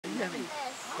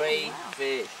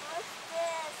Crayfish.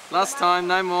 Last time,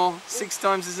 no more. 6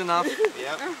 times is enough.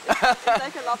 Yep.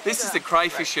 This is the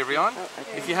crayfish, everyone.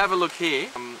 If you have a look here,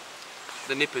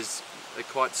 the nippers are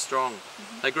quite strong.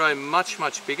 They grow much,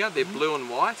 much bigger. They're blue and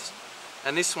white.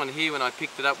 And this one here, when I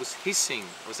picked it up, was hissing.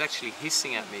 It was actually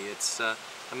hissing at me. It's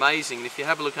amazing. And if you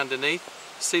have a look underneath,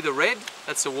 see the red?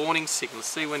 That's a warning signal.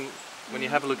 See when you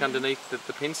have a look underneath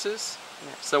the pincers?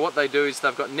 Yeah. So what they do is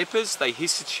they've got nippers, they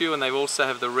hiss at you, and they also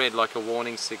have the red like a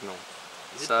warning signal.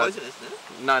 Is it poisonous, isn't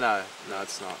it? No,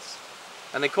 it's not.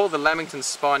 And they're called the Lamington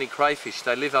spiny crayfish.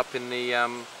 They live up in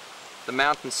the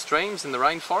mountain streams in the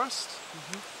rainforest,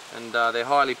 and they're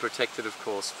highly protected, of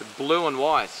course. But blue and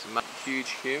white, huge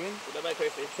human. What about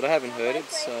crayfish? But I haven't heard it,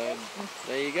 so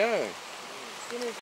there you go.